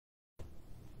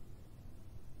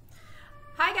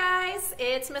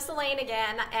it's Miss Elaine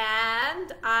again,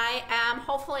 and I am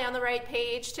hopefully on the right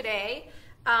page today.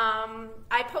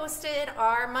 I posted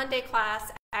our Monday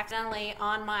class accidentally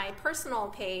on my personal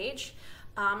page,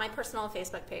 my personal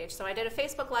Facebook page. So I did a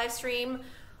Facebook live stream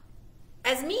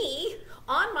as me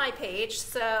on my page,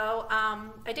 so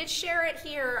I did share it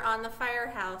here on the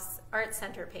Firehouse Art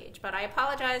Center page, but I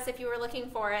apologize if you were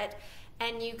looking for it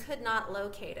and you could not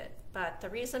locate it. But the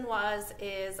reason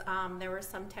is there were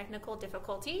some technical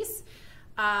difficulties,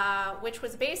 which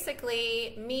was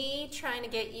basically me trying to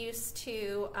get used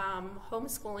to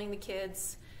homeschooling the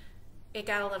kids. It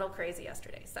got a little crazy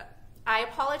yesterday, so I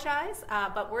apologize,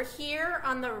 but we're here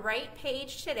on the right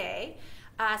page today.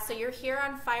 So you're here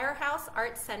on Firehouse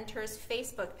Art Center's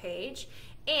Facebook page,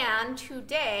 and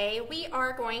today we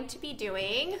are going to be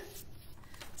doing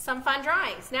some fun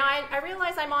drawings. Now I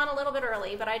realize I'm on a little bit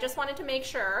early, but I just wanted to make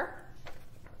sure.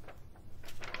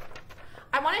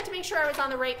 I was on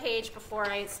the right page before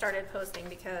I started posting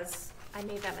because I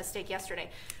made that mistake yesterday.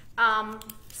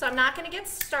 So I'm not going to get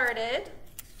started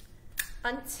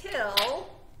until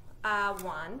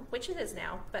 1, which it is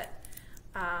now, but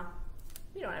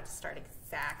we don't have to start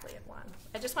exactly at 1.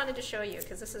 I just wanted to show you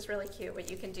because this is really cute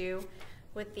what you can do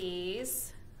with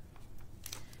these.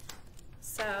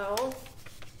 So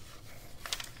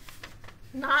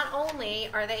not only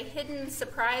are they hidden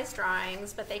surprise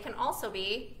drawings, but they can also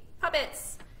be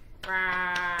puppets.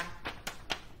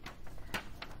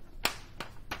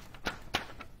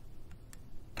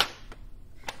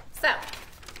 So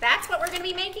that's what we're going to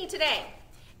be making today.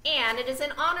 And it is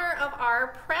in honor of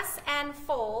our Press and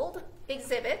Fold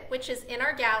exhibit, which is in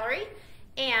our gallery.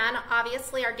 And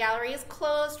obviously our gallery is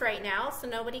closed right now, so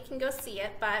nobody can go see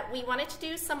it, but we wanted to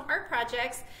do some art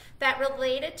projects that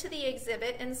related to the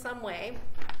exhibit in some way.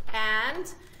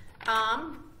 And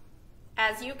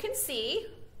as you can see,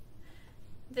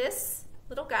 this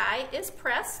little guy is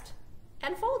pressed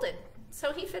and folded,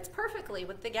 so he fits perfectly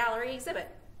with the gallery exhibit.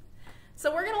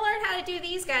 So we're going to learn how to do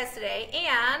these guys today,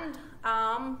 and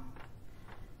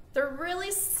they're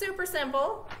really super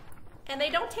simple, and they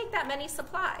don't take that many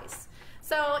supplies.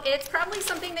 So it's probably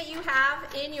something that you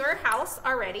have in your house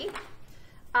already.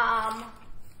 I'm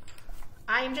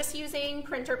just using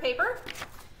printer paper.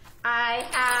 I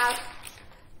have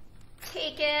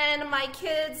taken my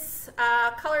kids'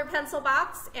 colored pencil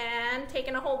box and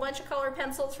taken a whole bunch of colored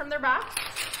pencils from their box.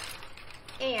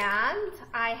 And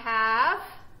I have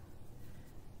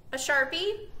a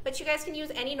Sharpie, but you guys can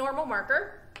use any normal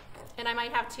marker. And I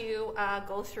might have to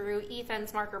go through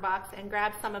Ethan's marker box and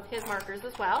grab some of his markers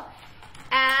as well.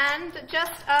 And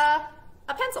just a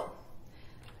pencil.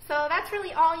 So that's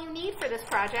really all you need for this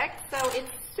project. So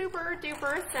it's super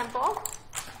duper simple.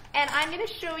 And I'm going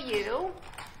to show you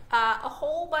a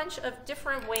whole bunch of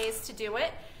different ways to do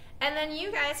it. And then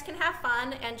you guys can have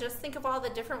fun and just think of all the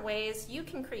different ways you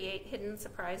can create hidden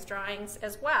surprise drawings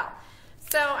as well.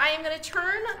 So I am going to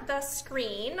turn the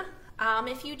screen.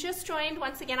 If you just joined,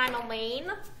 once again, I'm Elaine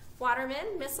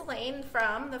Waterman, Miss Elaine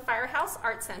from the Firehouse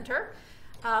Art Center.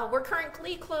 We're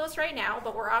currently closed right now,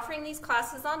 but we're offering these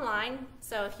classes online.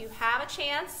 So if you have a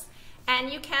chance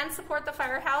and you can support the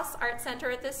Firehouse Art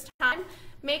Center at this time,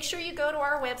 make sure you go to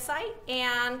our website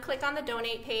and click on the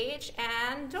donate page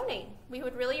and donate. We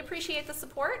would really appreciate the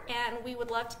support, and we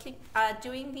would love to keep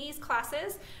doing these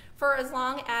classes for as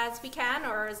long as we can,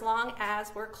 or as long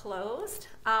as we're closed.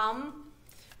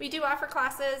 We do offer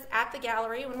classes at the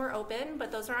gallery when we're open,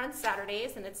 but those are on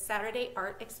Saturdays, and it's Saturday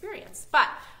Art Experience. But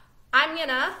I'm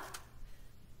gonna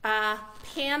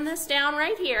pan this down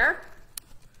right here.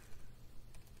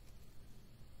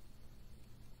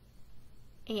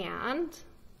 And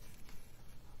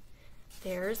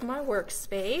there's my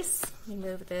workspace. Let me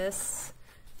move this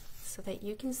so that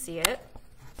you can see it.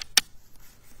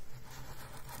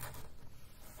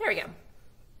 There we go.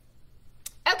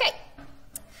 Okay,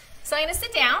 so I'm gonna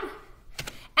sit down,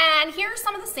 and here are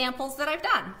some of the samples that I've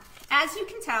done. As you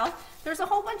can tell, there's a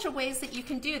whole bunch of ways that you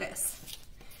can do this.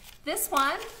 This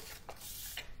one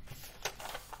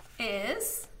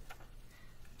is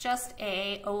just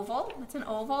a oval. It's an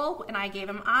oval, and I gave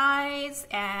him eyes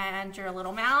and your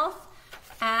little mouth.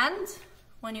 And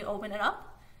when you open it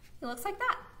up, it looks like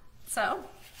that. So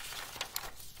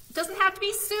it doesn't have to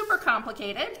be super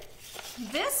complicated.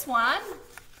 This one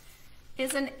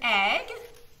is an egg,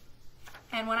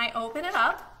 and when I open it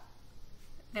up,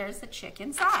 there's the chick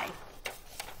inside.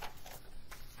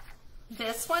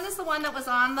 This one is the one that was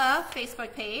on the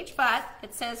Facebook page, but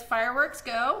it says fireworks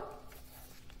go.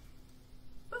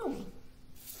 Boom.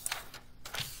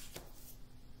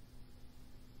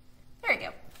 There you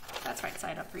go. That's right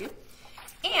side up for you.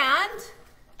 And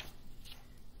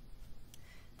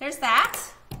there's that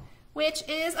which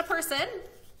is a person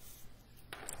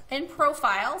in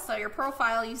profile. So your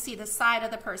profile, you see the side of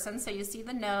the person. So you see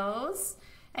the nose,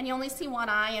 and you only see one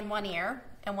eye and one ear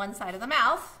and one side of the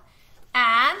mouth.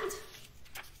 And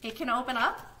it can open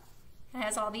up. It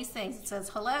has all these things. It says,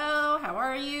 hello, how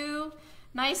are you?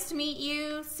 Nice to meet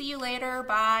you. See you later.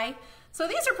 Bye. So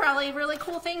these are probably really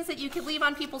cool things that you could leave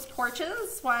on people's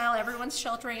porches while everyone's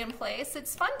sheltering in place.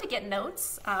 It's fun to get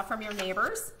notes from your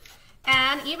neighbors,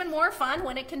 and even more fun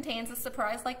when it contains a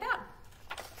surprise like that.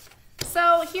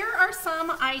 So here are some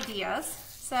ideas.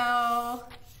 So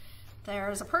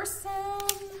there's a person.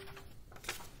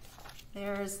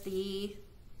 There's the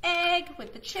egg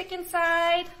with the chicken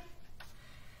side,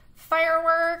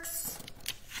 fireworks,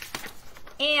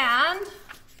 and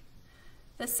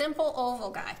the simple oval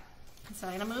guy. So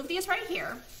I'm going to move these right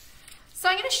here. So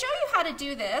I'm going to show you how to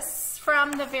do this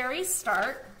from the very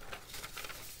start.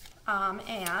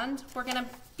 And we're going to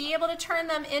be able to turn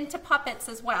them into puppets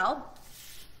as well.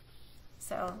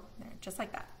 So just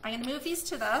like that. I'm going to move these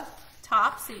to the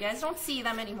top so you guys don't see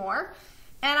them anymore.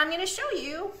 And I'm going to show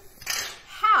you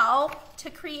how to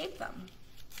create them.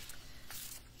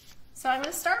 So I'm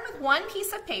going to start with one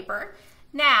piece of paper.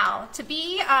 Now, to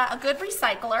be a good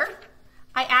recycler,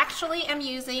 I actually am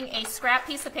using a scrap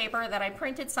piece of paper that I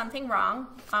printed something wrong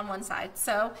on one side.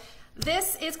 So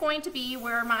this is going to be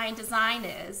where my design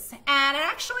is. And it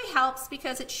actually helps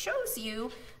because it shows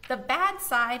you the bad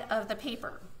side of the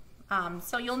paper.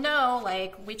 So you'll know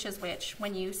like which is which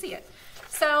when you see it.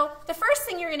 So the first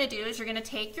thing you're going to do is you're going to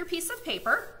take your piece of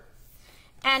paper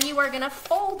and you are going to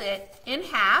fold it in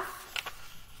half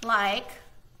like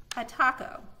a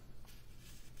taco.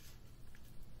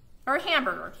 Or a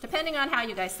hamburger, depending on how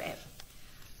you guys say it.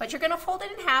 But you're going to fold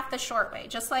it in half the short way,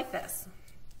 just like this.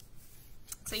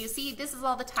 So you see, this is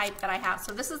all the type that I have.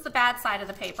 So this is the bad side of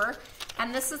the paper,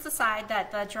 and this is the side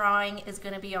that the drawing is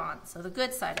going to be on, so the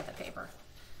good side of the paper.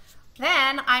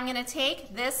 Then I'm going to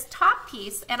take this top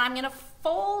piece, and I'm going to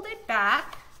fold it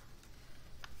back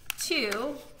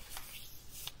to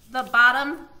the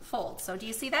bottom fold. So do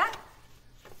you see that?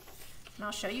 And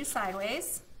I'll show you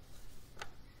sideways.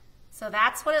 So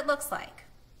that's what it looks like,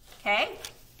 okay?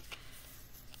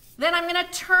 Then I'm going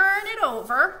to turn it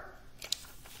over.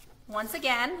 Once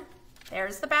again,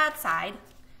 there's the bad side.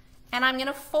 And I'm going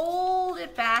to fold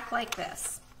it back like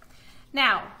this.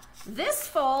 Now, this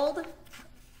fold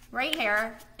right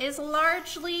here is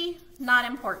largely not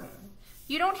important.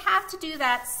 You don't have to do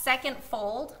that second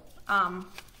fold,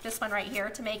 this one right here,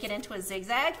 to make it into a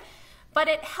zigzag, but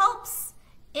it helps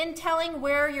in telling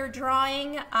where your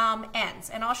drawing ends.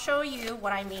 And I'll show you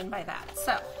what I mean by that.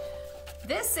 So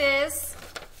this is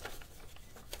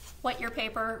what your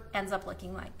paper ends up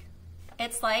looking like.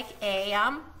 It's like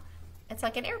an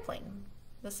airplane,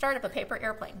 the start of a paper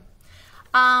airplane.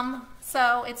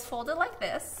 So it's folded like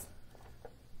this,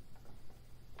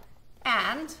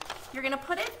 and you're going to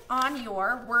put it on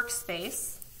your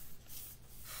workspace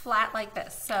flat like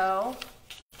this. So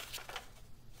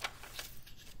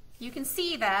you can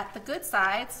see that the good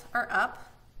sides are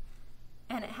up,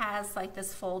 and it has like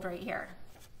this fold right here.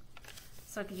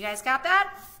 So you guys got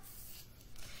that?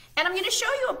 And I'm going to show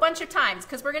you a bunch of times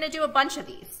because we're going to do a bunch of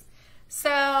these. So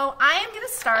I am going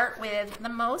to start with the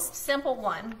most simple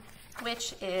one,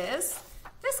 which is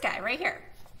this guy right here.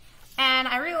 And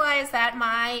I realize that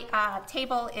my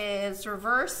table is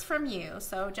reverse from you,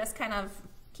 so just kind of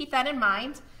keep that in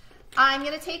mind. I'm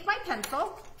going to take my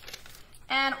pencil,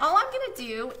 and all I'm going to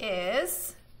do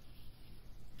is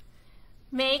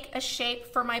make a shape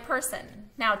for my person.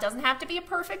 Now, it doesn't have to be a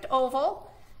perfect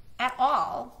oval at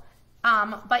all,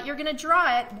 but you're going to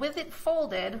draw it with it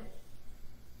folded,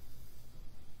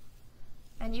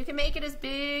 and you can make it as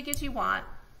big as you want,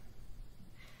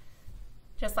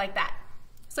 just like that.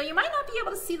 So you might not be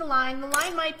able to see the line. The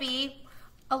line might be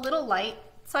a little light,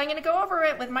 so I'm going to go over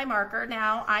it with my marker.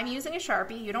 Now, I'm using a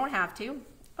Sharpie. You don't have to.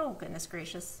 Oh, goodness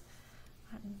gracious.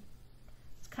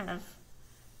 It's kind of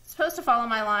supposed to follow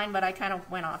my line, but I kind of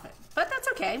went off it. But that's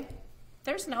okay.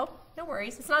 There's no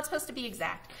worries. It's not supposed to be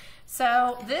exact.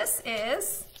 So this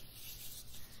is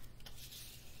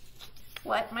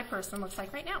what my person looks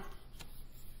like right now.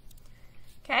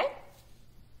 Okay?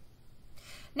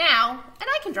 Now, and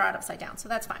I can draw it upside down, so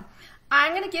that's fine.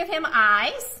 I'm going to give him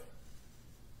eyes.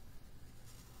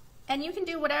 And you can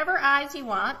do whatever eyes you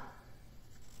want.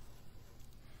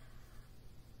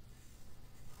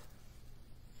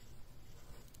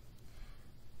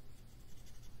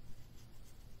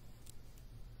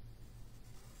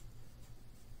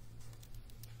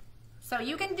 So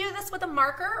you can do this with a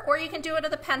marker, or you can do it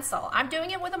with a pencil. I'm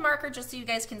doing it with a marker just so you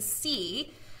guys can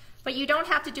see But you don't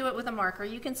have to do it with a marker.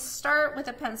 You can start with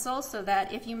a pencil so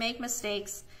that if you make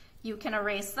mistakes, you can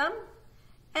erase them.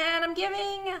 And I'm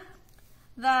giving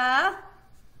the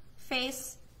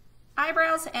face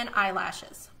eyebrows and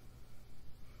eyelashes.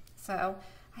 So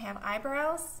I have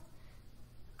eyebrows,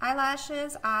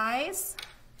 eyelashes, eyes,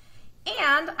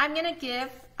 and I'm gonna give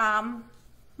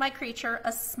my creature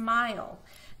a smile.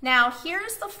 Now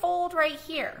here's the fold right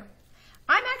here.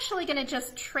 I'm actually gonna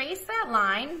just trace that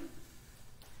line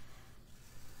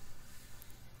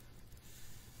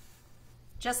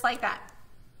just like that.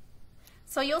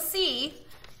 So you'll see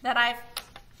that I've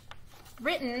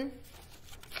written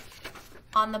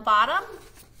on the bottom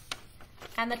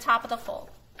and the top of the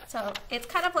fold. So it's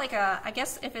kind of like a, I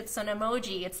guess if it's an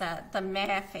emoji, it's the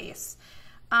meh face.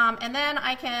 And then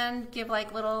I can give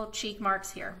like little cheek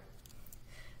marks here.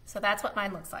 So that's what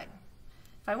mine looks like.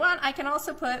 If I want, I can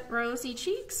also put rosy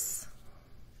cheeks.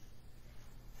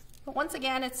 But once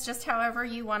again, it's just however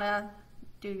you want to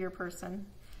do your person.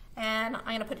 And I'm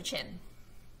going to put a chin.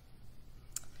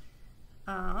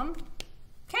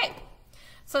 Okay,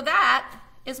 so that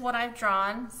is what I've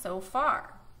drawn so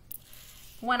far.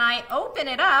 When I open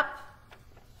it up,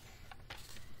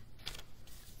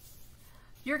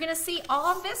 you're going to see all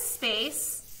of this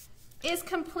space is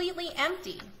completely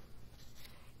empty.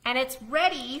 And it's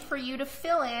ready for you to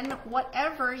fill in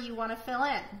whatever you want to fill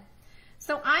in.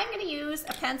 So I'm going to use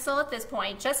a pencil at this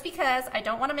point just because I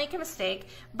don't want to make a mistake,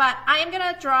 but I'm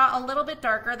going to draw a little bit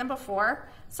darker than before.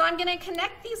 So I'm going to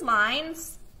connect these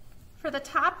lines for the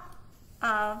top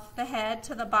of the head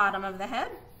to the bottom of the head,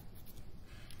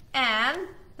 and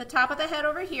the top of the head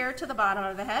over here to the bottom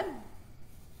of the head.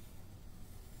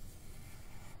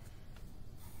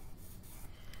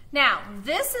 Now,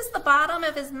 this is the bottom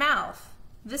of his mouth.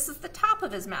 This is the top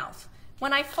of his mouth.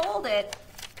 When I fold it,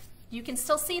 you can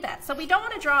still see that. So we don't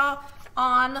want to draw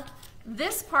on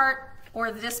this part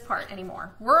or this part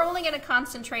anymore. We're only going to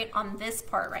concentrate on this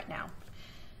part right now.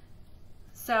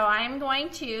 So I'm going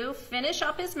to finish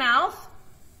up his mouth.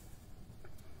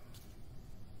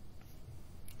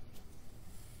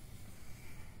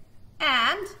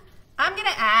 And I'm going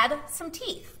to add some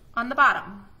teeth on the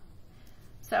bottom.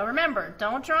 So remember,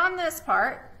 don't draw on this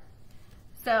part.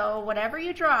 So whatever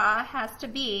you draw has to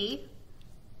be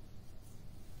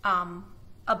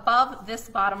above this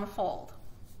bottom fold.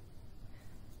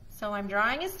 So I'm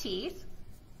drawing his teeth.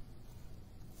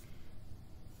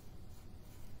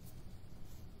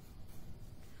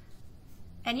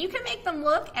 And you can make them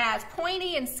look as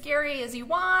pointy and scary as you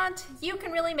want. You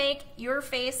can really make your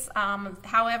face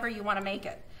however you want to make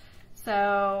it.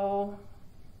 So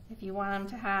if you want him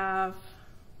to have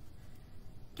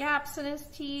gaps in his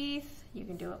teeth, you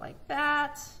can do it like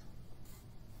that.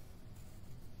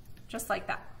 Just like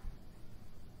that.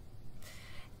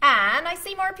 And I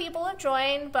see more people have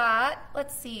joined, but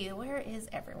let's see, where is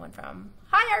everyone from?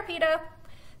 Hi, Arpita.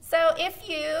 So if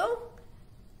you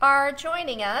are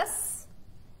joining us,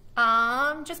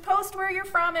 just post where you're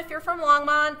from if you're from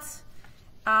Longmont,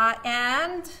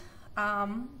 and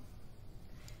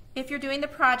if you're doing the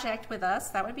project with us,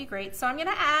 that would be great. So I'm going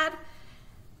to add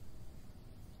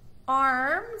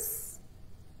arms.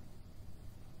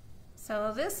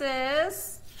 So this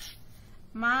is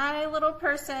my little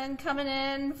person coming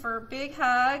in for a big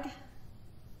hug.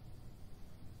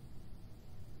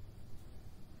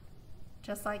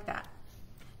 Just like that.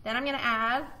 Then I'm going to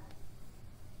add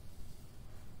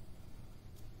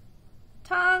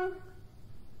tongue,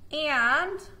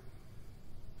 and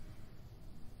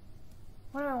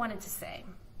what do I want it to say?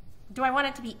 Do I want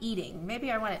it to be eating?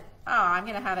 Maybe I want it, oh, I'm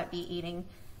going to have it be eating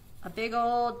a big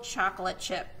old chocolate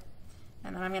chip.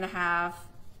 And then I'm going to have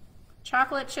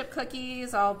chocolate chip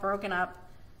cookies all broken up.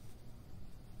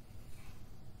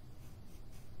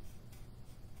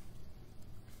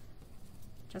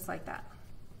 Just like that.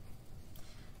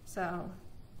 So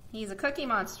he's a cookie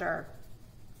monster.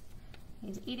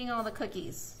 He's eating all the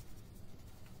cookies.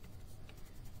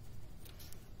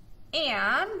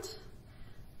 And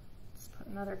let's put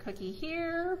another cookie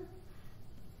here.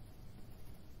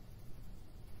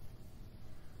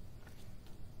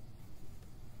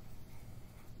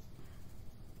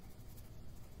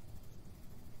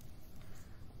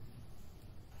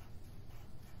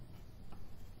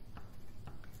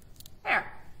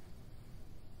 There.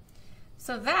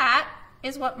 So that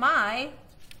is what my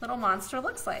little monster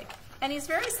looks like. And he's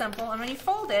very simple, and when you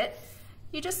fold it,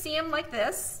 you just see him like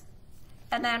this,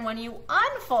 and then when you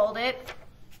unfold it,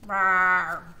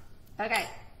 rawr. Okay.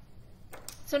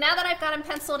 So now that I've got him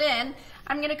penciled in,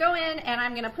 I'm going to go in and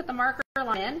I'm going to put the marker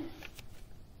line in.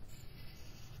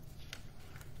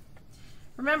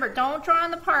 Remember, don't draw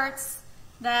on the parts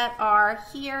that are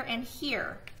here and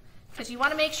here. because you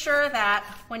want to make sure that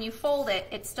when you fold it,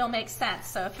 it still makes sense.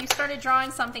 So if you started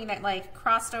drawing something that like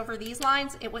crossed over these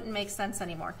lines, it wouldn't make sense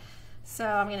anymore. So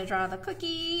I'm going to draw the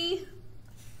cookie.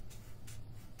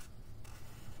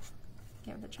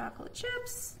 Give the chocolate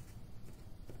chips.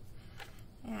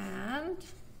 And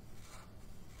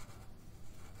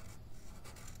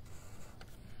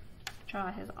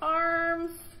draw his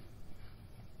arms.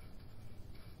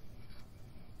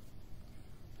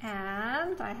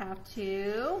 And I have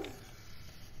to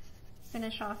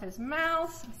finish off his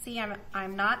mouth. See,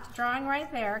 I'm not drawing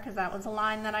right there because that was a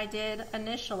line that I did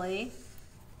initially.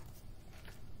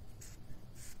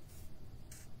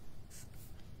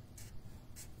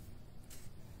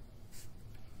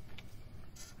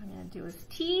 I'm going to do his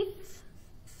teeth.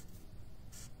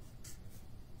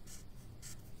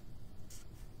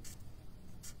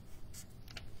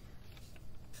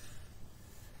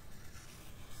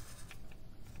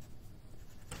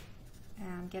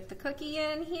 And get the cookie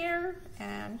in here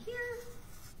and here.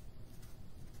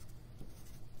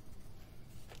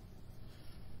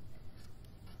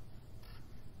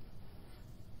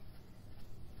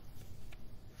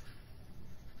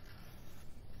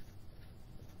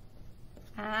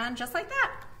 And just like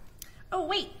that. Oh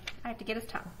wait, I have to get his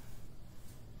tongue.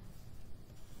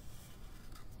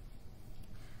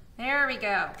 There we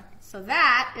go. So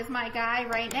that is my guy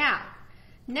right now.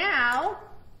 Now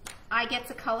I get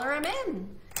to color him in.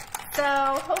 So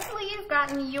hopefully you've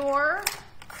gotten your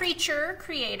creature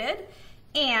created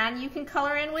and you can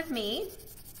color in with me.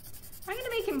 I'm gonna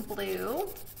make him blue.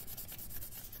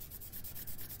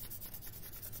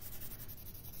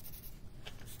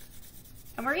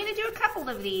 And we're gonna do a couple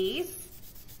of these.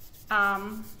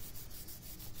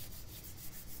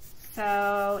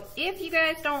 So if you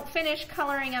guys don't finish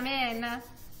coloring them in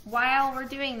while we're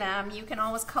doing them, you can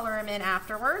always color them in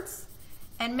afterwards.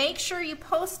 And make sure you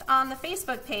post on the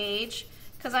Facebook page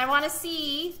because I want to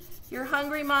see your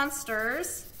hungry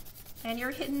monsters and your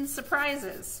hidden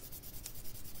surprises.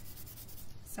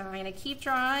 So I'm going to keep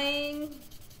drawing,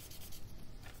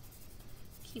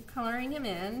 keep coloring him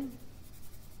in.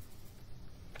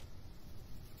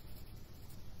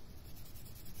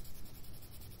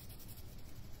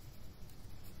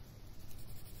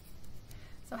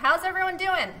 So how's everyone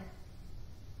doing?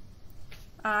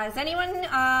 Is anyone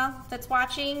that's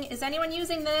watching, is anyone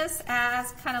using this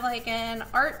as kind of like an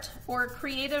art or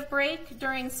creative break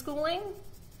during schooling?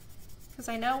 Because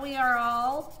I know we are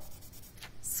all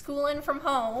schooling from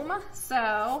home,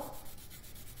 so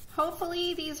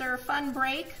hopefully these are a fun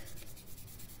break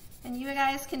and you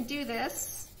guys can do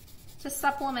this to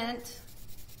supplement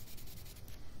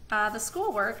the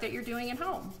schoolwork that you're doing at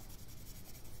home.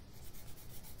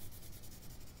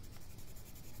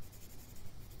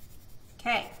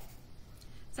 Okay,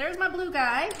 so there's my blue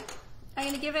guy. I'm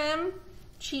gonna give him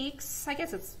cheeks. I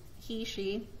guess it's he,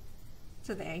 she,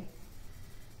 it's a they.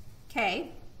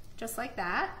 Okay, just like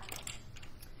that.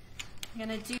 I'm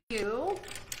gonna do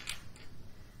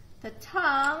the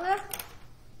tongue,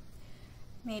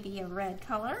 maybe a red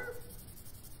color.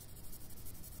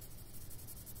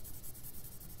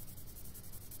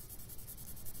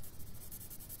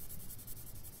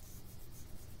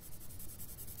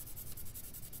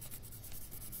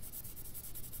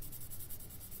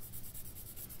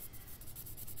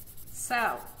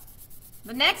 So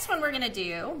the next one we're going to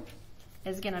do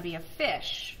is going to be a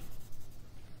fish.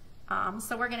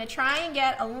 So we're going to try and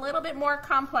get a little bit more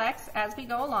complex as we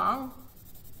go along.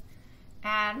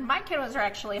 And my kiddos are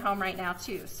actually home right now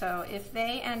too. So if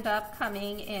they end up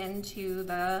coming into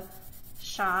the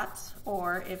shot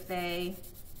or if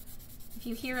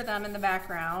you hear them in the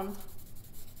background,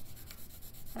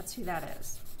 that's who that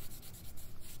is.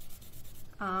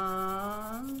 So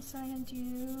I'm going to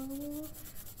do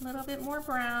a little bit more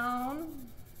brown.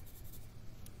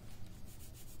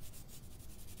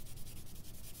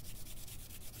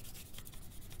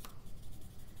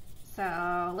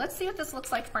 So let's see what this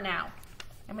looks like for now.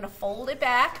 I'm going to fold it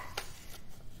back.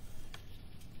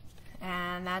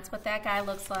 And that's what that guy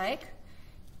looks like.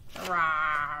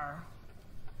 Rawr.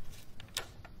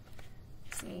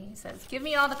 See, he says, give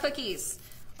me all the cookies.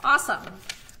 Awesome.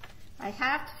 I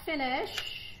have to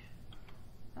finish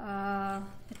the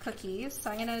cookies,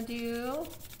 so I'm gonna do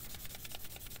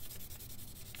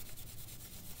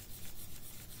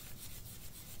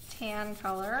tan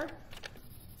color.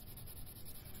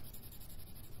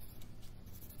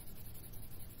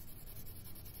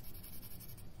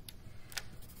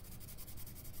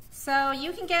 So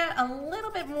you can get a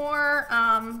little bit more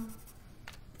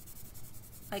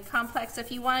like complex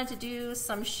if you wanted to do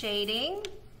some shading.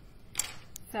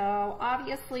 So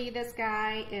obviously this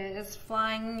guy is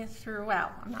flying through,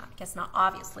 well, I guess not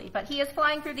obviously, but he is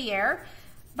flying through the air.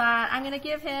 But I'm going to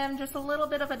give him just a little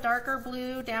bit of a darker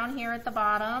blue down here at the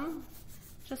bottom,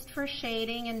 just for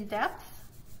shading and depth.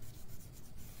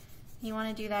 You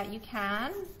want to do that, you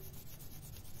can.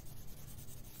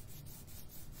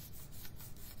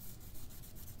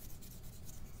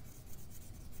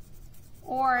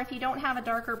 Or if you don't have a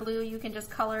darker blue, you can just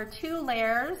color 2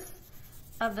 layers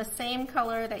of the same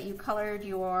color that you colored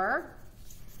your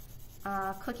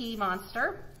Cookie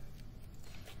Monster.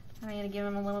 I'm going to give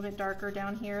him a little bit darker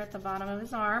down here at the bottom of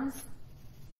his arms.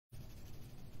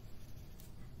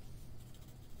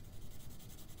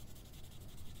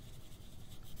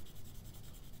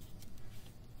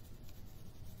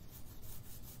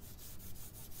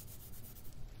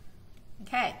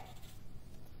 Okay,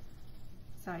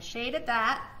 so I shaded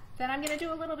that. Then I'm going to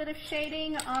do a little bit of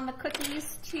shading on the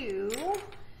cookies too.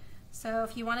 So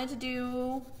if you wanted to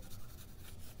do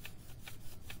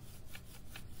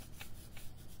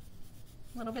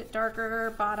a little bit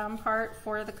darker bottom part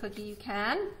for the cookie, you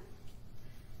can.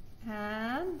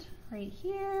 And right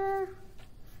here.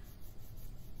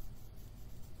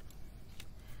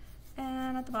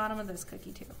 And at the bottom of this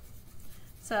cookie too.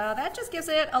 So that just gives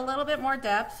it a little bit more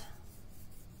depth.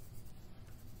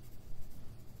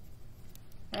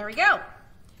 There we go.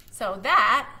 So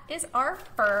that is our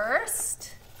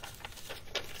first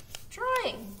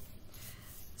drawing.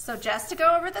 So just to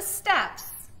go over the steps,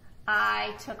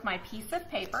 I took my piece of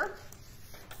paper,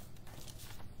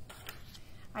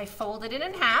 I folded it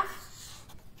in half.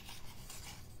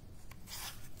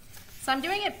 So I'm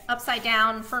doing it upside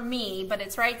down for me, but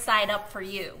it's right side up for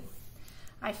you.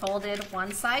 I folded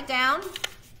one side down,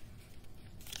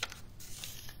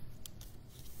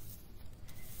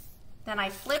 then I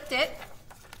flipped it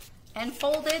and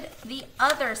folded the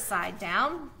other side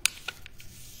down.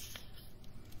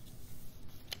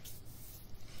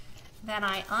 Then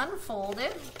I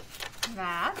unfolded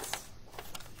that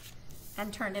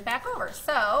and turned it back over.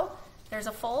 So there's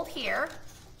a fold here,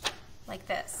 like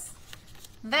this.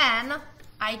 Then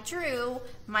I drew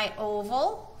my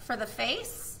oval for the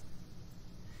face.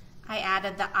 I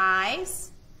added the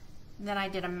eyes, then I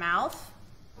did a mouth,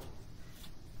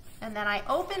 and then I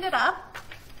opened it up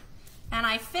and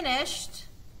I finished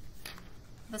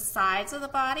the sides of the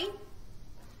body,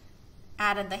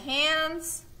 added the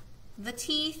hands, the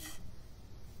teeth,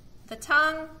 the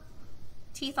tongue,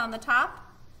 teeth on the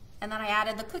top, and then I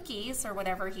added the cookies or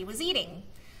whatever he was eating.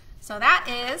 So that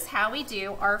is how we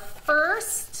do our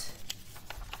first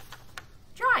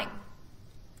drawing.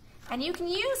 And you can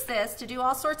use this to do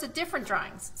all sorts of different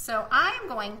drawings. So I'm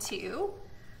going to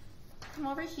come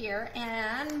over here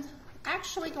and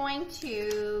actually going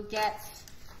to get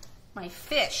my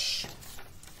fish.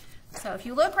 So if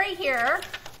you look right here,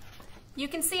 you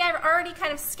can see I've already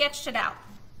kind of sketched it out.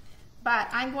 But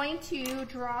I'm going to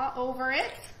draw over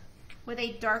it with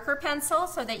a darker pencil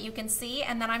so that you can see,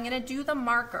 and then I'm going to do the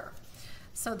marker.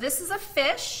 So this is a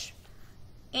fish,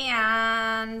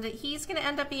 and he's going to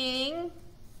end up being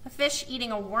a fish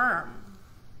eating a worm.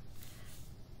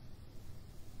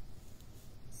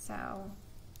 So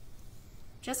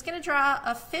just going to draw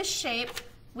a fish shape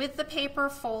with the paper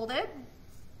folded.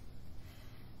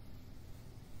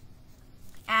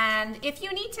 And if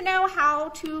you need to know how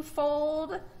to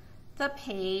fold the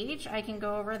page, I can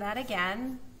go over that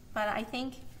again, but I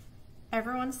think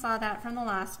everyone saw that from the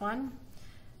last one.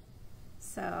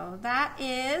 So that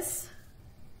is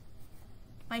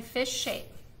my fish shape.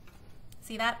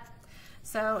 See that?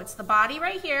 So it's the body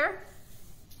right here.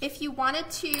 If you wanted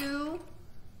to,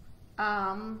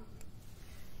 know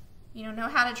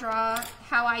how to draw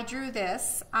how I drew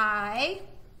this, I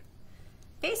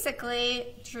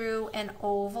basically drew an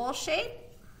oval shape.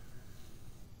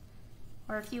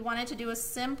 Or if you wanted to do a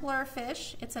simpler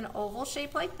fish, it's an oval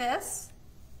shape like this.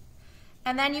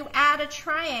 And then you add a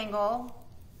triangle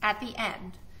at the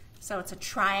end. So it's a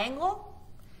triangle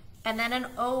and then an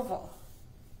oval.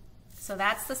 So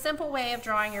that's the simple way of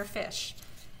drawing your fish.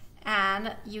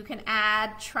 And you can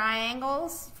add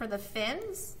triangles for the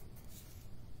fins.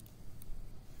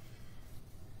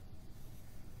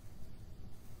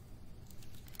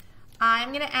 I'm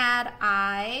going to add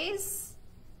eyes.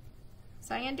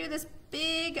 So I'm going to do this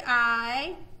big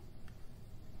eye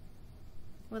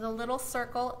with a little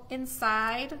circle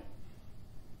inside.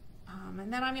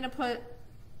 And then I'm going to put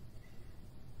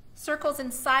circles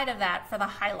inside of that for the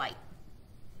highlight.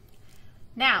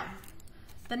 Now,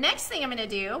 the next thing I'm going to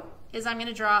do is I'm going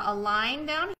to draw a line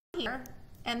down here,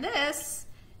 and this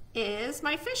is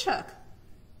my fish hook.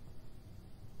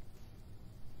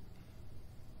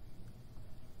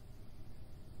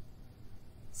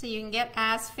 so you can get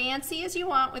as fancy as you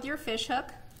want with your fish hook.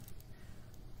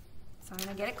 So I'm going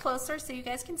to get it closer so you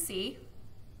guys can see.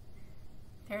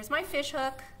 There's my fish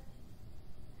hook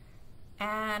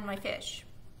and my fish.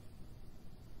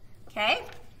 Okay?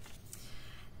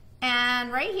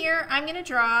 And right here I'm going to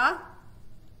draw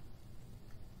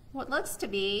what looks to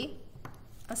be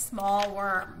a small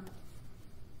worm.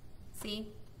 See?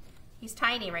 He's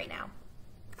tiny right now.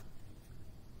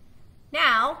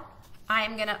 Now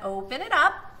I'm going to open it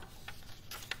up.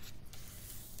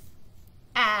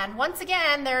 And once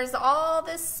again, there's all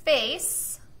this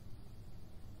space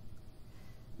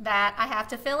that I have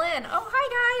to fill in. Oh,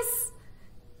 hi guys.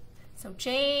 So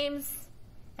James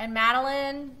and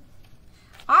Madeline.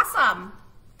 Awesome.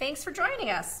 Thanks for joining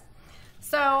us.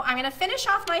 So I'm going to finish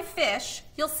off my fish.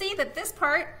 You'll see that this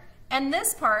part and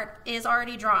this part is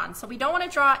already drawn. So we don't want to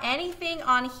draw anything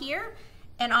on here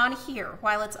and on here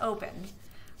while it's open.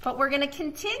 But we're going to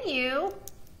continue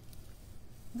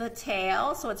the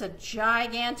tail, so it's a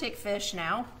gigantic fish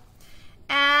now.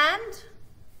 And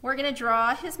we're going to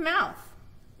draw his mouth.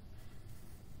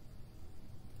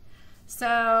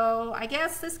 So I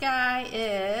guess this guy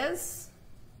is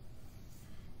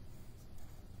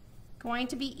going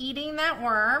to be eating that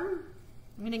worm.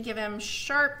 I'm going to give him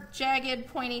sharp, jagged,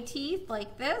 pointy teeth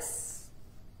like this.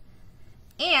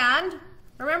 And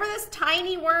remember this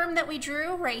tiny worm that we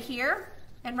drew right here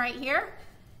and right here?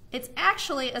 It's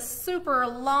actually a super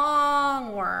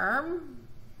long worm.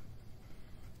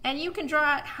 And you can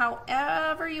draw it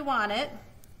however you want it.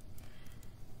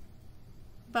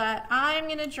 But I'm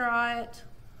going to draw it.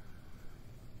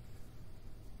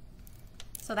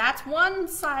 So that's one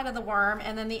side of the worm,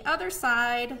 and then the other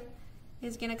side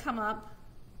is going to come up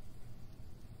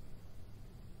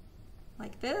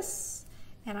like this,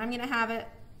 and I'm going to have it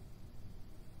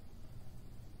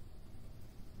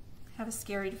have a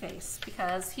scary face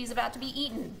because he's about to be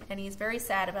eaten and he's very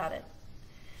sad about it.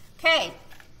 Okay,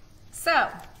 so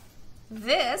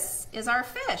this is our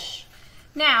fish.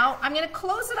 Now I'm going to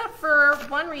close it up for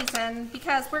one reason,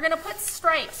 because we're going to put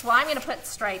stripes. Well, I'm going to put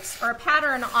stripes or a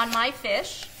pattern on my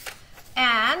fish,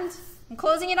 and I'm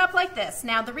closing it up like this.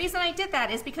 Now the reason I did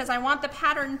that is because I want the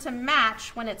pattern to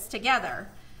match when it's together.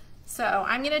 So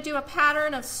I'm going to do a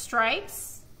pattern of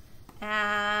stripes,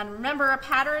 and remember, a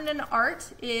pattern in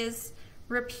art is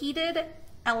repeated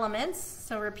elements,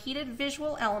 so repeated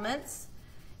visual elements,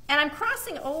 and I'm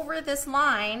crossing over this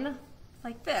line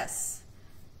like this.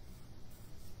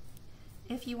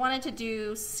 If you wanted to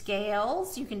do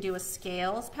scales, you can do a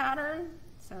scales pattern.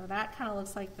 So that kind of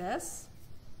looks like this,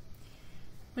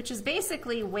 which is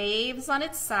basically waves on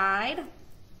its side.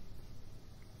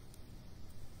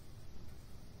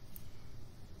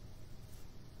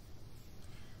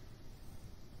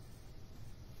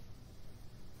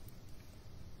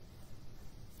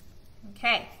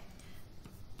 Okay,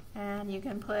 and you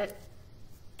can put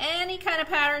any kind of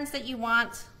patterns that you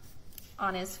want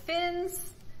on his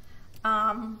fins.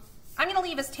 I'm going to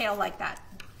leave his tail like that,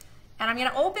 and I'm going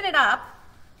to open it up.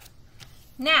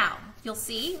 Now you'll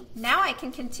see, now I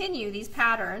can continue these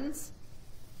patterns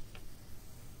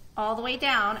all the way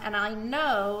down, and I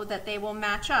know that they will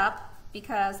match up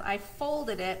because I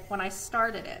folded it when I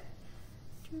started it.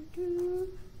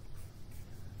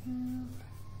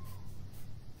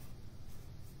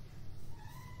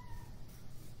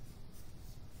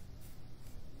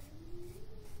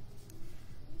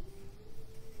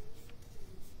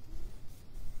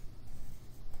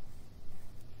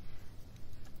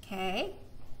 Okay,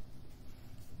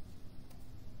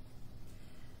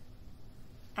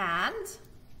 and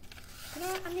you know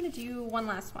what? I'm going to do one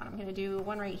last one. I'm going to do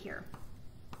one right here,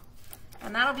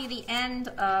 and that'll be the end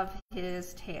of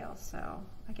his tail. So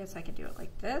I guess I could do it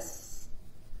like this,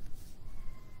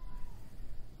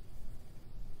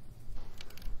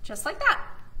 just like that.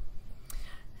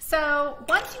 So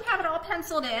once you have it all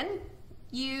penciled in,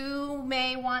 you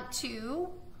may want to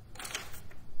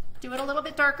do it a little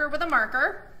bit darker with a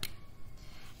marker,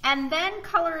 and then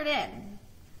color it in.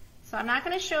 So I'm not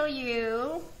going to show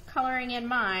you coloring in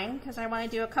mine because I want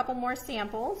to do a couple more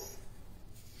samples.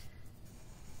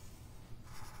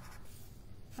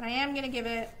 But I am going to give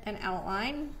it an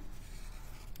outline,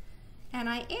 and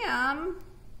I am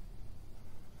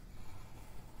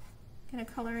going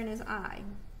to color in his eye.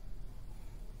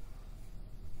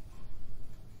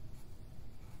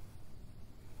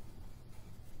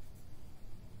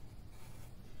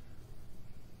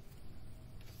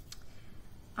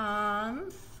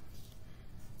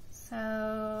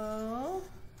 So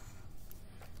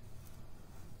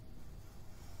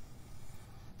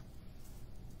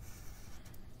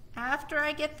after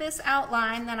I get this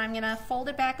outline, then I'm going to fold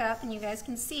it back up, and you guys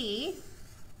can see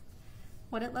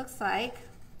what it looks like.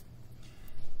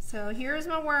 So here's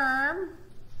my worm.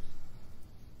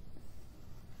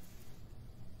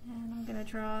 And I'm gonna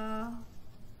draw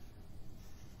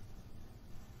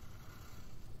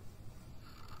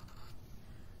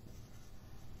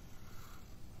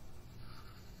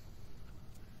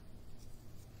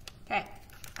okay,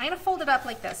 I'm gonna fold it up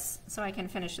like this so I can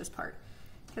finish this part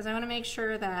because I want to make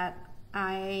sure that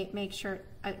I make sure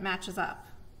it matches up.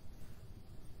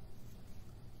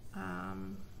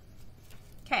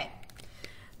 Okay,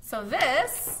 so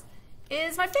this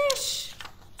is my fish.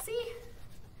 See?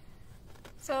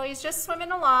 So he's just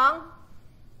swimming along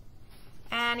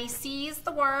and he sees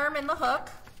the worm and the hook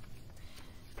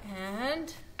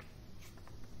and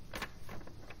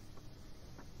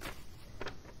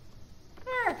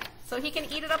there. So he can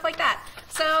eat it up like that.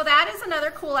 So that is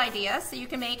another cool idea. So you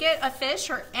can make it a fish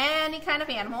or any kind of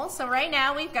animal. So right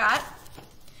now we've got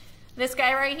this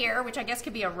guy right here, which I guess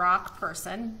could be a rock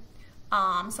person.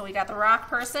 So we got the rock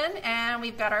person and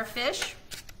we've got our fish.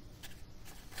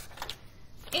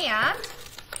 And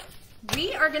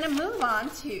we are gonna move on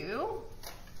to,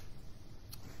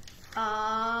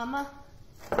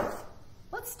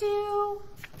 let's do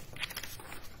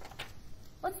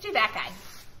that guy,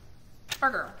 or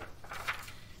girl.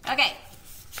 Okay,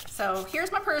 so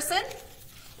here's my person.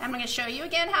 I'm gonna show you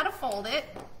again how to fold it.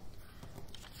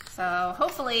 So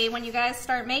hopefully when you guys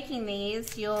start making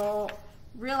these, you'll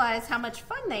realize how much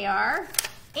fun they are,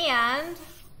 and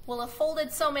we'll have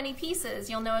folded so many pieces,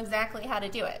 you'll know exactly how to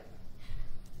do it.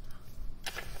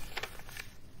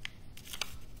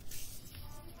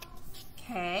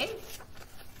 Okay,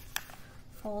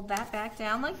 fold that back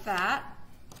down like that,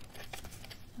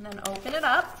 and then open it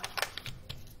up.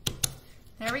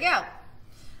 There we go.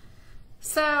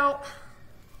 So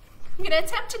I'm going to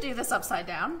attempt to do this upside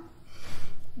down.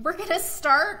 We're going to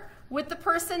start with the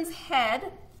person's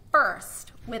head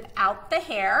first, without the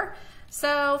hair.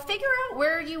 So figure out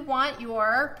where you want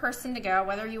your person to go,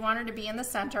 whether you want her to be in the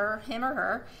center, him or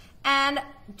her, and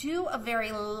do a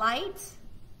very light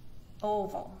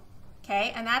oval.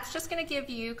 Okay, and that's just going to give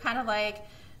you kind of like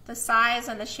the size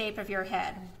and the shape of your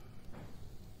head.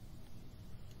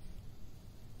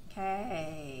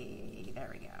 Okay, there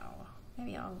we go.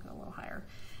 Maybe I'll go a little higher.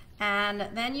 And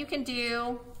then you can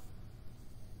do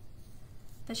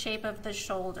the shape of the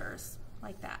shoulders,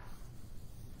 like that.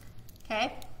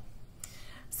 Okay?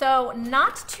 So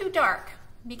not too dark,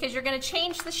 because you're going to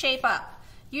change the shape up.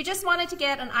 You just wanted to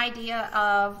get an idea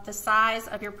of the size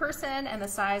of your person and the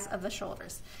size of the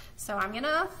shoulders. So I'm going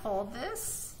to fold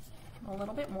this a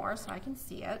little bit more so I can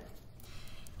see it.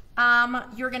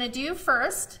 You're going to do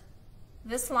first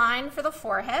this line for the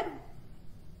forehead.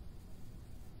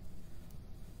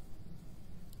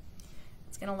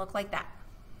 It's going to look like that.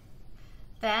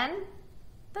 Then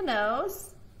the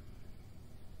nose.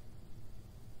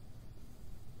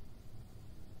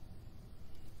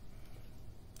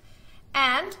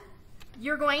 And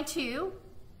you're going to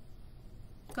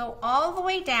go all the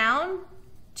way down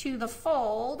to the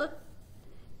fold,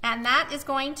 and that is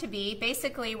going to be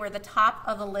basically where the top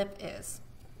of the lip is.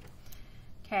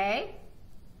 Okay?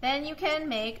 Then you can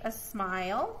make a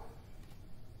smile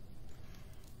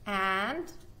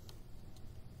and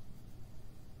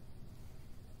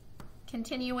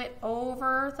continue it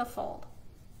over the fold.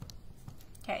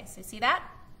 Okay, so you see that?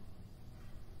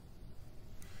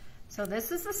 So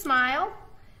this is the smile.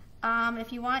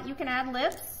 If you want, you can add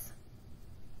lips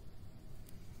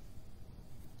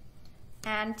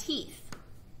and teeth.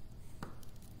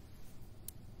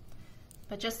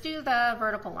 But just do the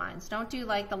vertical lines. Don't do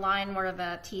like the line where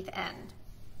the teeth end.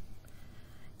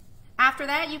 After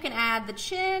that, you can add the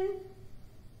chin,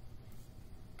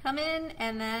 come in,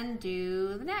 and then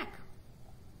do the neck.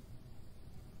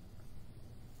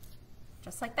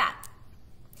 Just like that.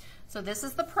 So this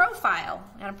is the profile,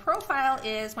 and a profile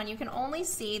is when you can only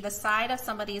see the side of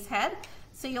somebody's head.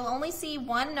 So you'll only see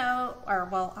one nose, or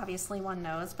well, obviously one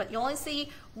nose, but you'll only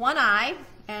see one eye,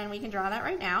 and we can draw that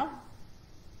right now.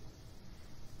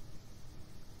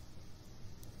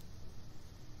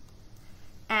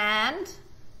 And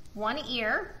one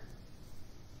ear.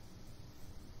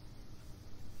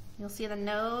 You'll see the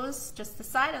nose, just the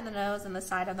side of the nose and the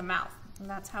side of the mouth. And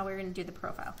that's how we're going to do the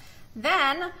profile.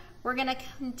 Then we're going to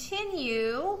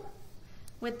continue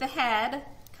with the head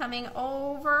coming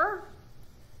over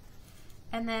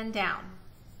and then down.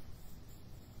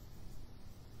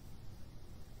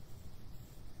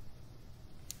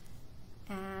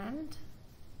 And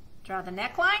draw the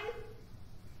neckline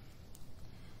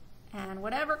and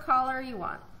whatever color you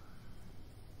want.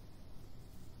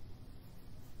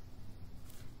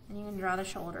 And you can draw the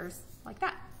shoulders like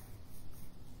that.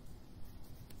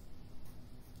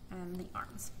 and the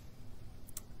arms.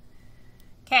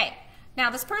 Okay, now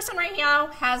this person right now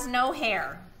has no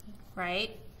hair,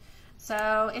 right?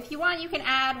 So if you want, you can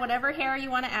add whatever hair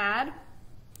you want to add.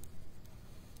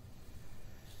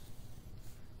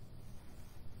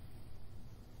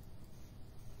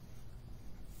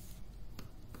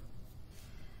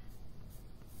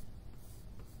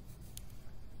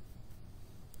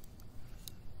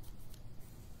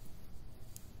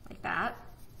 Like that.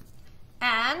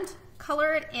 And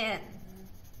color it in.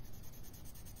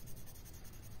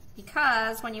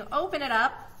 Because when you open it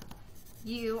up,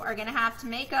 you are going to have to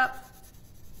make up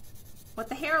what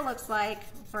the hair looks like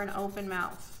for an open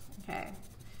mouth. Okay,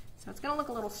 so it's going to look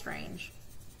a little strange.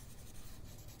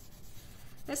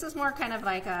 This is more kind of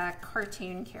like a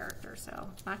cartoon character, so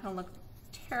it's not going to look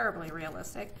terribly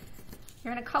realistic.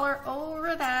 You're going to color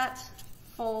over that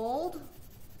fold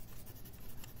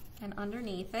and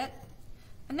underneath it.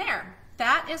 And there,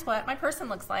 that is what my person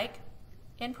looks like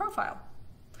in profile.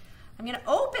 I'm going to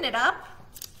open it up,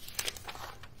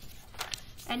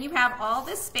 and you have all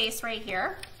this space right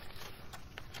here,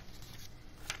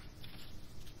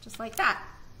 just like that.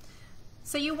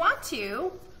 So you want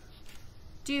to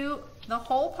do the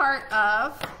whole part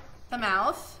of the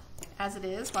mouth as it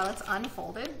is while it's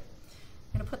unfolded.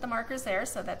 I'm going to put the markers there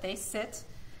so that they sit.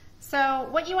 So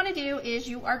what you want to do is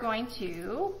you are going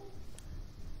to,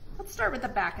 let's start with the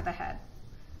back of the head.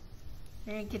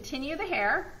 You're going to continue the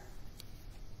hair.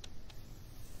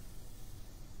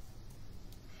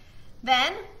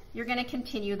 Then you're going to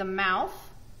continue the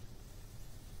mouth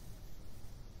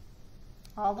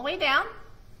all the way down.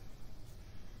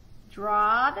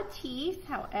 Draw the teeth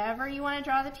however you want to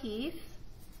draw the teeth.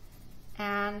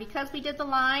 And because we did the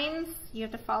lines, you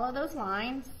have to follow those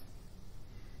lines.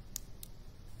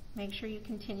 Make sure you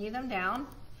continue them down.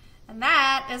 And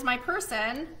that is my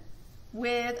person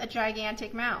with a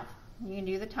gigantic mouth. You can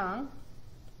do the tongue.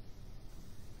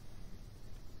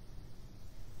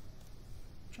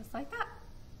 Just like that.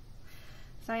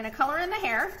 So I'm going to color in the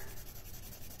hair.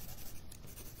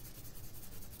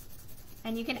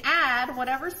 And you can add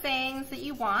whatever sayings that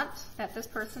you want that this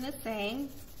person is saying.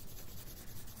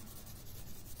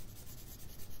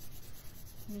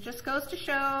 And it just goes to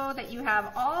show that you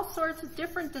have all sorts of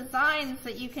different designs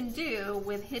that you can do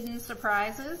with hidden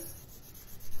surprises.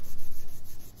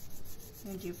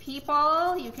 You can do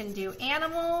people, you can do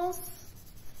animals,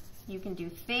 you can do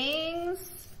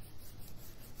things.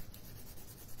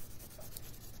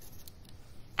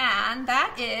 And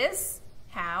that is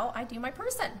how I do my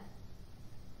person.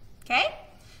 Okay?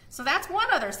 So that's one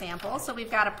other sample. So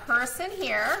we've got a person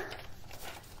here,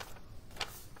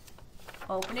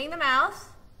 opening the mouth,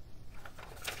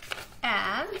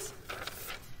 and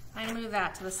I'm going to move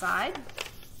that to the side.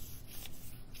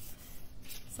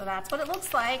 So that's what it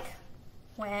looks like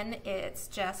when it's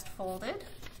just folded,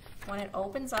 when it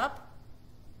opens up,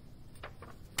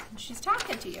 and she's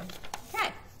talking to you.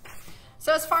 Okay.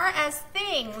 So as far as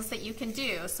things that you can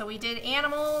do, so we did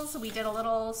animals, we did a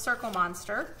little circle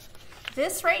monster.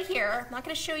 This right here, I'm not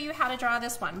going to show you how to draw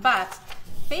this one, but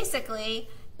basically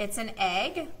it's an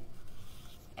egg,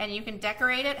 and you can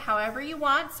decorate it however you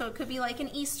want, so it could be like an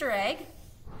Easter egg.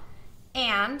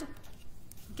 And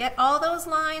get all those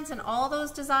lines and all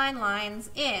those design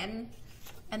lines in,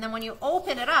 and then when you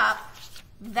open it up,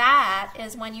 that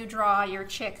is when you draw your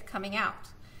chick coming out.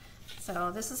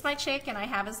 So this is my chick, and I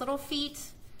have his little feet,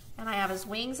 and I have his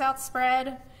wings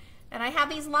outspread, and I have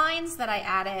these lines that I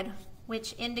added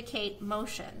which indicate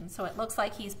motion. So it looks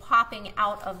like he's popping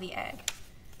out of the egg.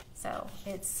 So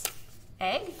it's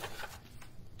egg,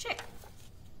 chick,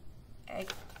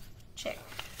 egg, chick.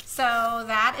 So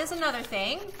that is another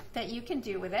thing that you can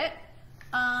do with it.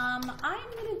 I'm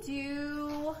gonna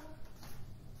do,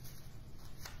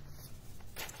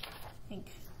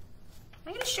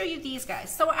 I'm going to show you these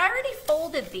guys. So I already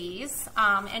folded these,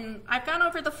 and I've gone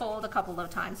over the fold a couple of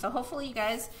times, so hopefully you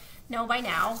guys know by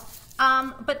now.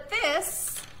 But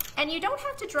this, and you don't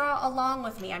have to draw along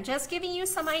with me. I'm just giving you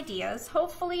some ideas.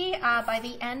 Hopefully by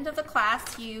the end of the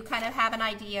class, you kind of have an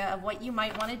idea of what you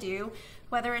might want to do,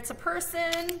 whether it's a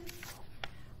person,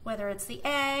 whether it's the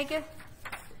egg,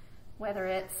 whether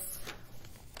it's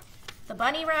the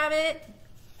bunny rabbit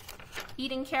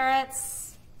eating carrots,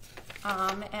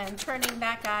 and turning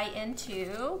that guy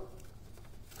into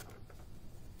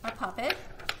a puppet.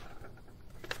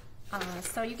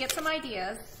 So you get some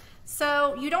ideas.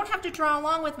 So you don't have to draw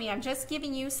along with me. I'm just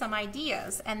giving you some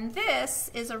ideas. And this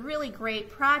is a really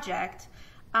great project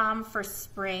for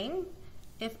spring.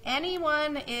 If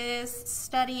anyone is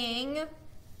studying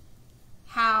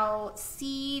how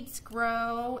seeds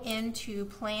grow into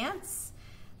plants,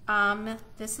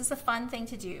 this is a fun thing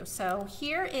to do. So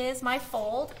here is my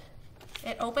fold.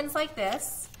 It opens like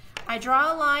this. I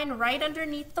draw a line right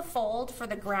underneath the fold for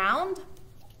the ground,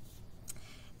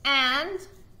 and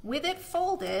with it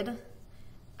folded,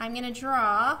 I'm going to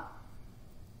draw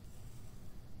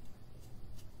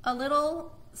a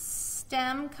little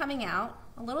stem coming out,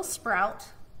 a little sprout,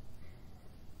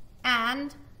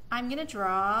 and I'm going to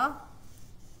draw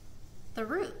the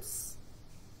roots.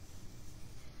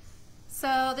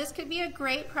 So this could be a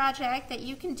great project that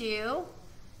you can do.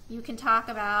 You can talk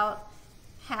about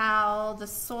how the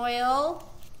soil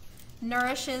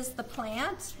nourishes the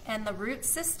plant and the root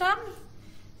system,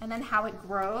 and then how it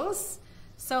grows.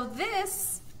 So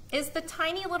this is the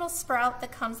tiny little sprout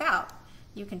that comes out.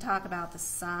 You can talk about the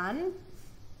sun,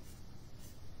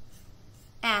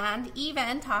 and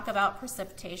even talk about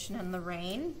precipitation and the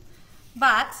rain.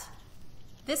 But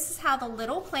this is how the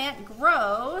little plant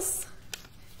grows,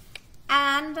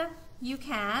 and you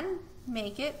can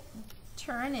make it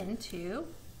turn into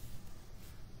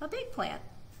a big plant.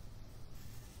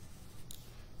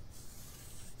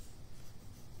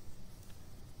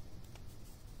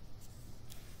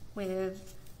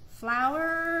 With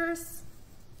flowers.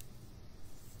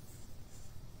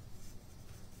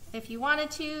 If you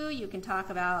wanted to, you can talk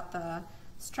about the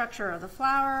structure of the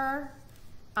flower.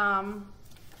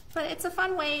 But it's a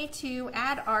fun way to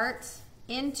add art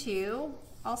into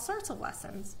all sorts of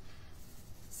lessons.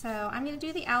 So I'm going to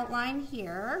do the outline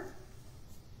here.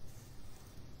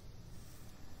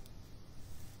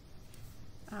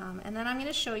 And then I'm going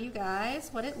to show you guys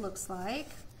what it looks like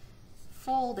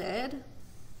folded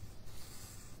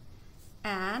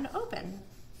and open.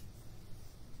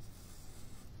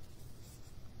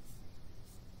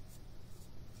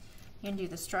 You can do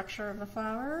the structure of the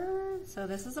flower. So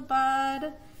this is a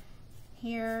bud.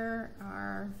 Here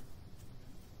are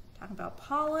talking about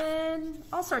pollen,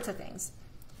 all sorts of things.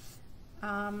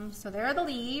 So there are the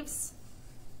leaves.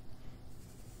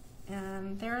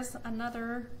 And there's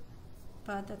another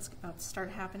bud that's about to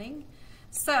start happening.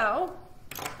 So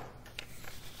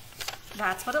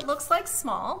that's what it looks like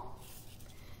small.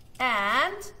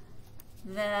 And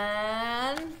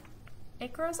then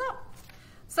it grows up.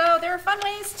 So there are fun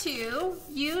ways to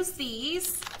use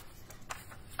these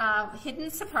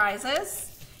hidden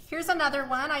surprises. Here's another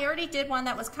one. I already did one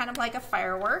that was kind of like a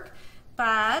firework,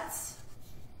 but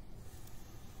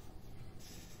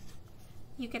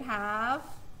you could have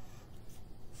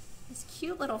this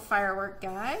cute little firework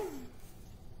guy.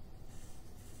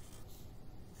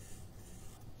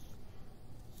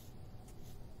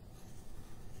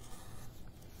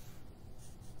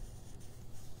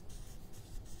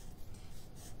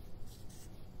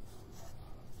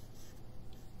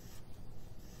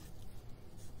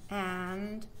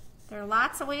 And there are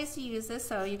lots of ways to use this.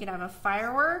 So you could have a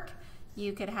firework,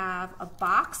 you could have a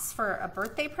box for a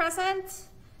birthday present,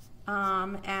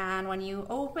 and when you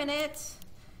open it,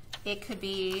 it could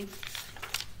be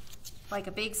like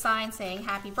a big sign saying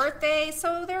happy birthday.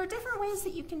 So there are different ways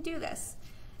that you can do this.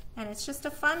 And it's just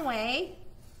a fun way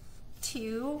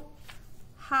to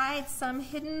hide some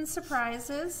hidden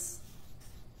surprises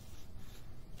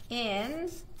in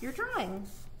your drawing.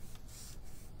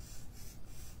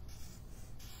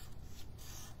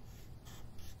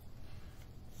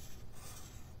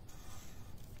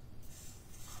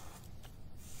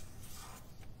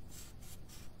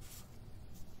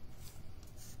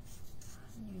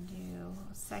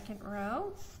 Second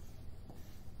row.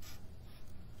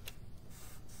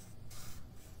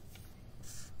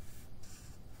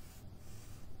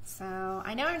 So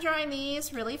I know I'm drawing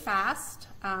these really fast,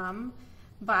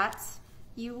 but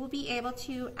you will be able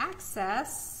to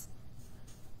access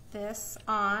this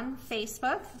on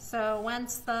Facebook. So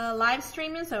once the live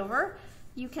stream is over,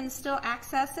 you can still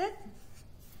access it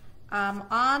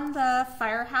on the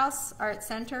Firehouse Art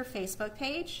Center Facebook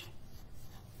page.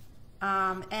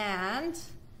 And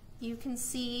you can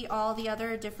see all the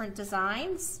other different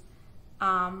designs.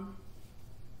 I'm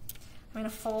going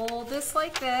to fold this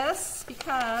like this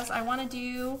because I want to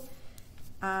do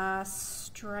a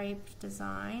striped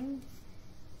design.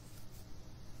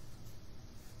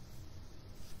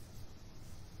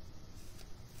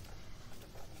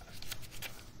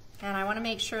 And I want to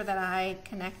make sure that I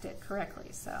connect it correctly,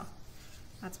 so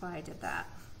that's why I did that.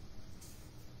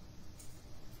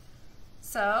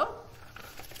 So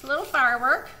it's a little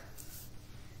firework,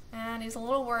 and he's a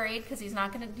little worried because he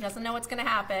doesn't know what's gonna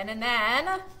happen, and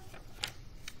then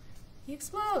he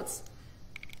explodes.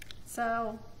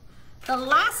 So the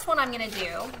last one I'm gonna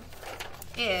do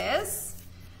is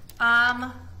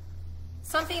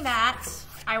something that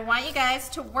I want you guys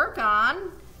to work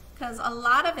on because a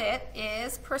lot of it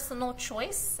is personal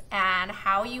choice and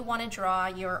how you want to draw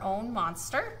your own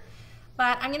monster.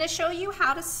 But I'm going to show you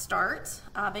how to start.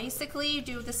 Basically, you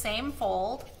do the same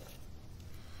fold,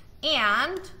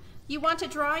 and you want to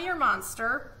draw your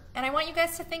monster, and I want you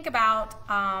guys to think about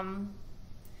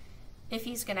if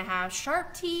he's going to have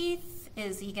sharp teeth,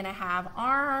 is he going to have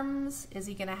arms, is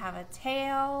he going to have a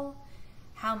tail,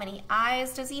 how many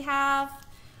eyes does he have?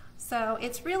 So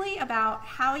it's really about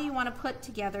how you want to put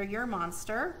together your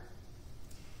monster.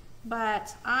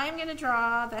 But I'm going to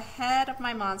draw the head of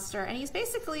my monster, and he's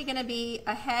basically going to be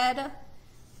a head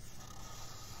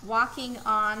walking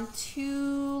on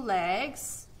 2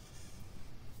 legs,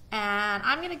 and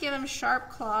I'm going to give him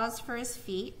sharp claws for his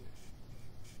feet.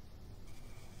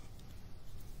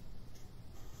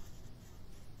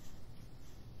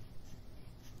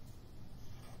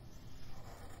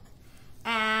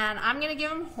 And I'm going to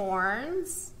give him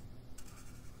horns.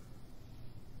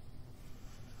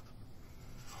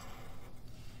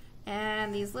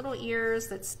 And these little ears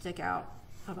that stick out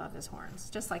above his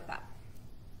horns, just like that.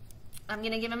 I'm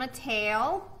going to give him a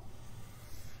tail.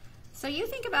 So you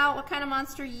think about what kind of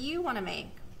monster you want to make.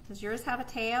 Does yours have a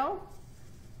tail?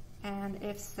 And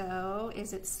if so,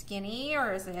 is it skinny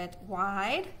or is it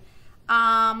wide?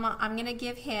 I'm going to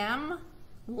give him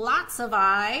lots of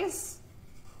eyes.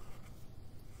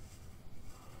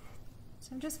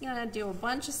 So I'm just going to do a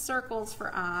bunch of circles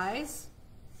for eyes.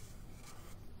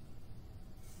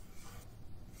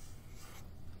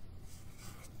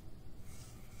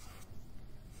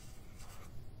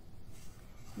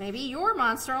 Maybe your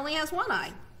monster only has 1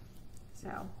 eye.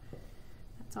 So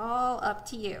that's all up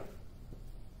to you.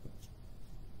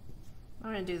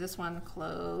 I'm going to do this one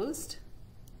closed.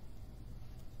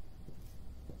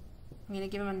 I'm going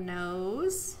to give him a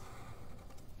nose.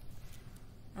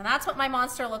 And that's what my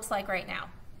monster looks like right now.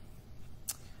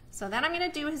 So then I'm going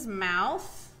to do his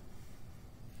mouth.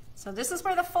 So this is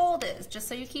where the fold is, just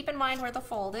so you keep in mind where the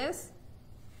fold is.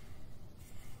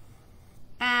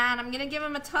 And I'm going to give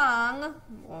him a tongue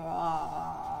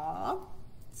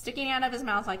sticking out of his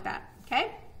mouth like that,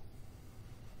 okay?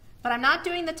 But I'm not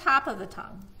doing the top of the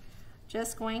tongue.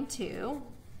 Just going to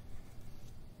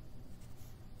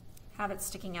have it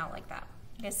sticking out like that.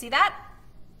 You guys see that?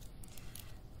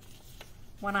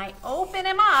 When I open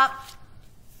him up,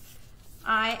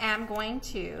 I am going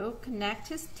to connect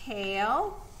his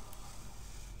tail.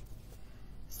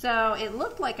 So it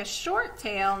looked like a short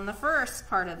tail in the first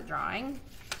part of the drawing,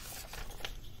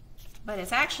 but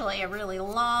it's actually a really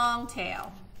long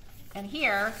tail. And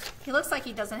here, he looks like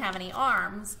he doesn't have any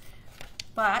arms,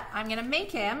 but I'm going to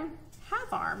make him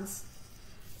have arms.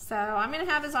 So I'm going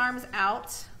to have his arms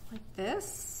out like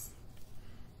this,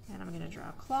 and I'm going to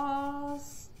draw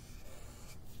claws.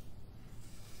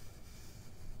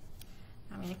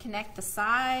 I'm going to connect the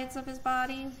sides of his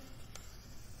body.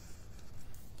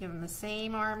 Give him the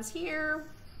same arms here.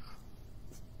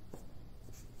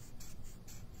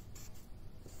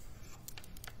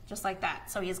 Just like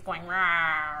that. So he's going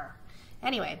rawr.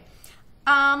 Anyway,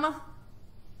 I'm going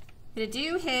to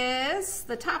do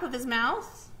the top of his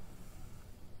mouth.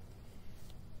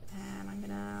 And I'm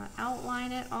going to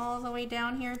outline it all the way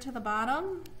down here to the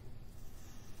bottom.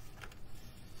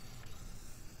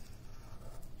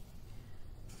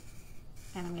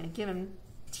 And I'm going to give him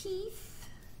teeth.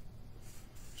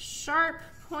 Sharp,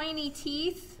 pointy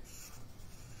teeth.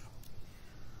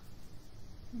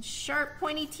 And sharp,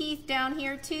 pointy teeth down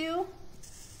here too.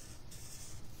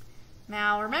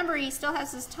 Now remember, he still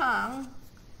has his tongue.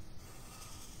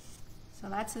 So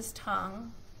that's his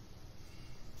tongue.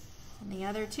 And the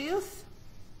other tooth.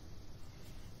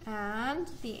 And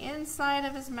the inside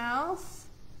of his mouth.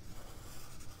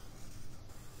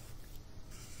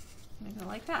 I'm going to go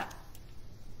like that.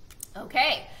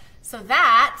 Okay, so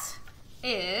that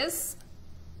is,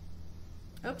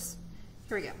 oops,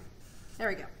 here we go. There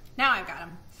we go. Now I've got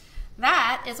him.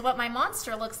 That is what my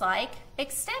monster looks like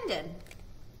extended.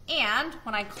 And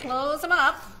when I close him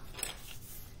up,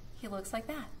 he looks like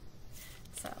that.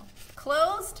 So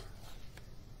closed,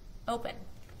 open.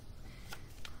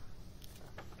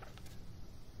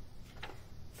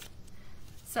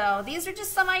 So these are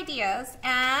just some ideas,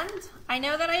 and I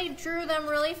know that I drew them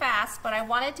really fast, but I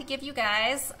wanted to give you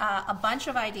guys a bunch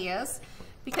of ideas,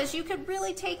 because you could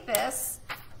really take this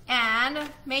and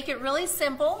make it really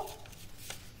simple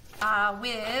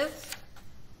with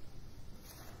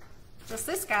just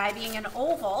this guy being an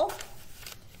oval,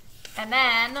 and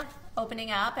then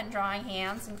opening up and drawing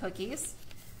hands and cookies.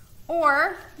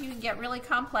 Or you can get really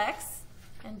complex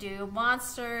and do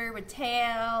monster with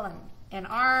tail and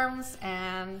arms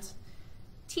and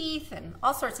teeth and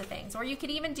all sorts of things. Or you could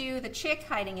even do the chick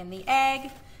hiding in the egg.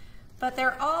 But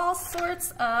there are all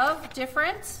sorts of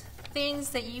different things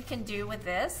that you can do with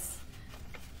this.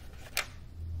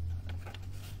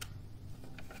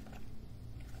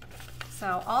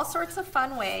 So all sorts of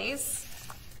fun ways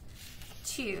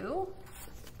to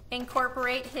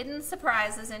incorporate hidden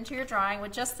surprises into your drawing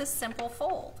with just this simple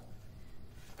fold.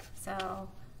 So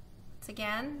it's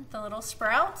again the little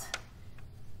sprout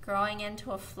growing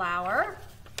into a flower.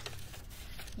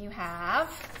 You have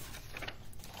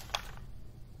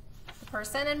the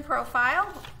person in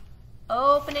profile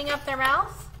opening up their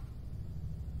mouth,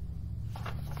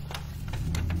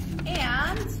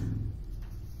 and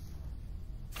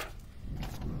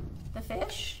the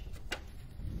fish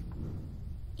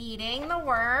eating the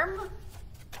worm.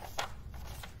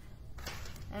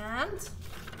 And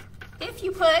if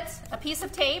you put a piece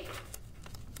of tape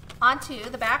onto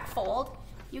the back fold,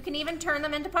 you can even turn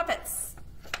them into puppets.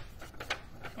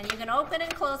 And you can open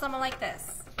and close them like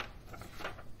this.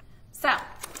 So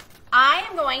I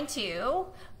am going to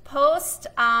post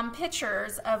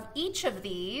pictures of each of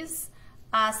these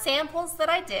samples that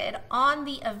I did on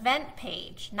the event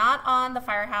page, not on the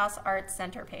Firehouse Arts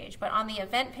Center page, but on the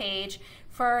event page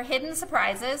for hidden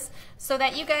surprises, so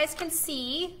that you guys can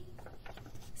see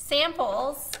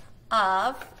samples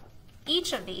of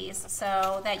each of these,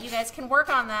 so that you guys can work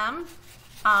on them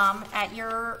at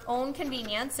your own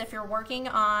convenience if you're watching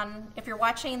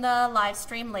the live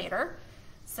stream later.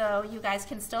 So you guys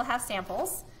can still have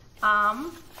samples.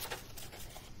 And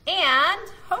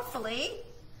hopefully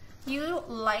you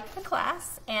like the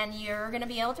class and you're going to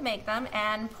be able to make them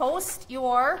and post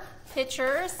your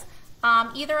pictures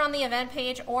either on the event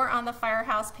page or on the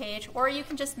Firehouse page, or you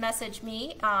can just message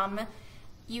me.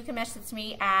 You can message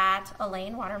me at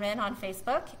Elaine Waterman on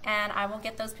Facebook, and I will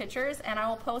get those pictures and I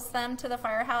will post them to the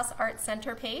Firehouse Arts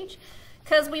Center page,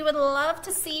 because we would love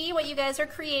to see what you guys are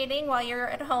creating while you're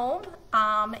at home.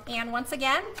 And once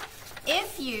again,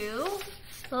 if you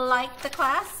like the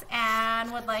class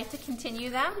and would like to continue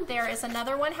them, there is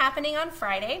another one happening on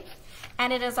Friday,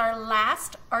 and it is our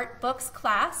last art books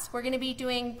class. We're going to be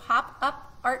doing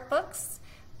pop-up art books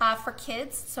for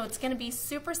kids, so it's going to be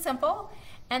super simple.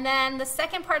 And then the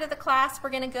second part of the class,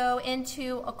 we're going to go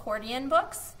into accordion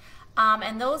books.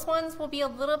 And those ones will be a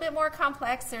little bit more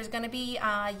complex. There's going to be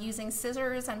using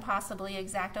scissors and possibly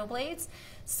X-Acto blades.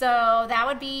 So that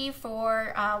would be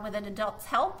for with an adult's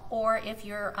help, or if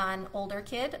you're an older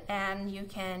kid and you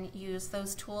can use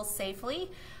those tools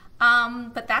safely.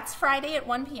 But that's Friday at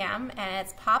 1 p.m. and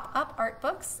it's pop-up art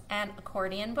books and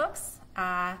accordion books.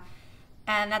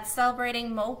 And that's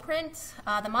celebrating MoPrint,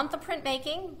 the month of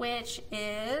printmaking, which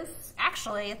is,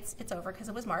 actually, it's over because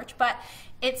it was March, but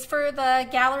it's for the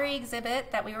gallery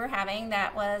exhibit that we were having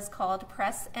that was called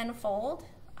Press and Fold,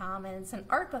 and it's an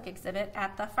art book exhibit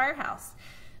at the Firehouse.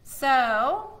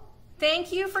 So,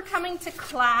 thank you for coming to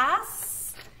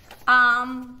class.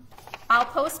 I'll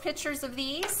post pictures of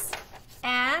these,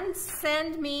 and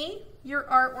send me your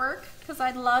artwork, because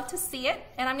I'd love to see it.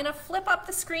 And I'm going to flip up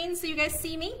the screen so you guys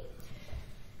see me.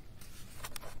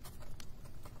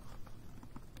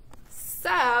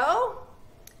 So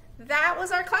that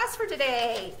was our class for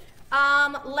today.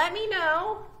 Let me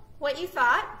know what you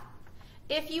thought.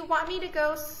 If you want me to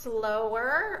go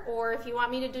slower, or if you want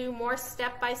me to do more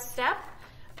step-by-step,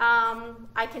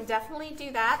 I can definitely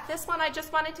do that. This one I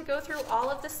just wanted to go through all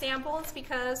of the samples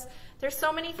because there's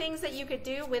so many things that you could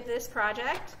do with this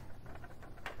project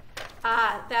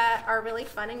that are really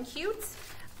fun and cute.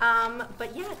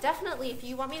 But yeah, definitely, if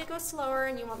you want me to go slower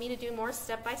and you want me to do more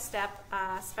step-by-step,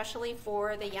 especially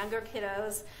for the younger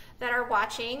kiddos that are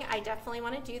watching, I definitely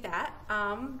want to do that.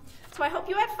 So I hope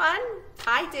you had fun.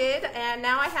 I did, and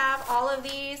now I have all of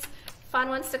these fun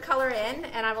ones to color in,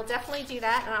 and I will definitely do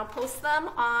that, and I'll post them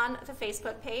on the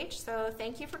Facebook page. So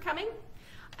thank you for coming,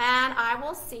 and I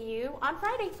will see you on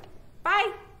Friday.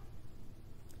 Bye.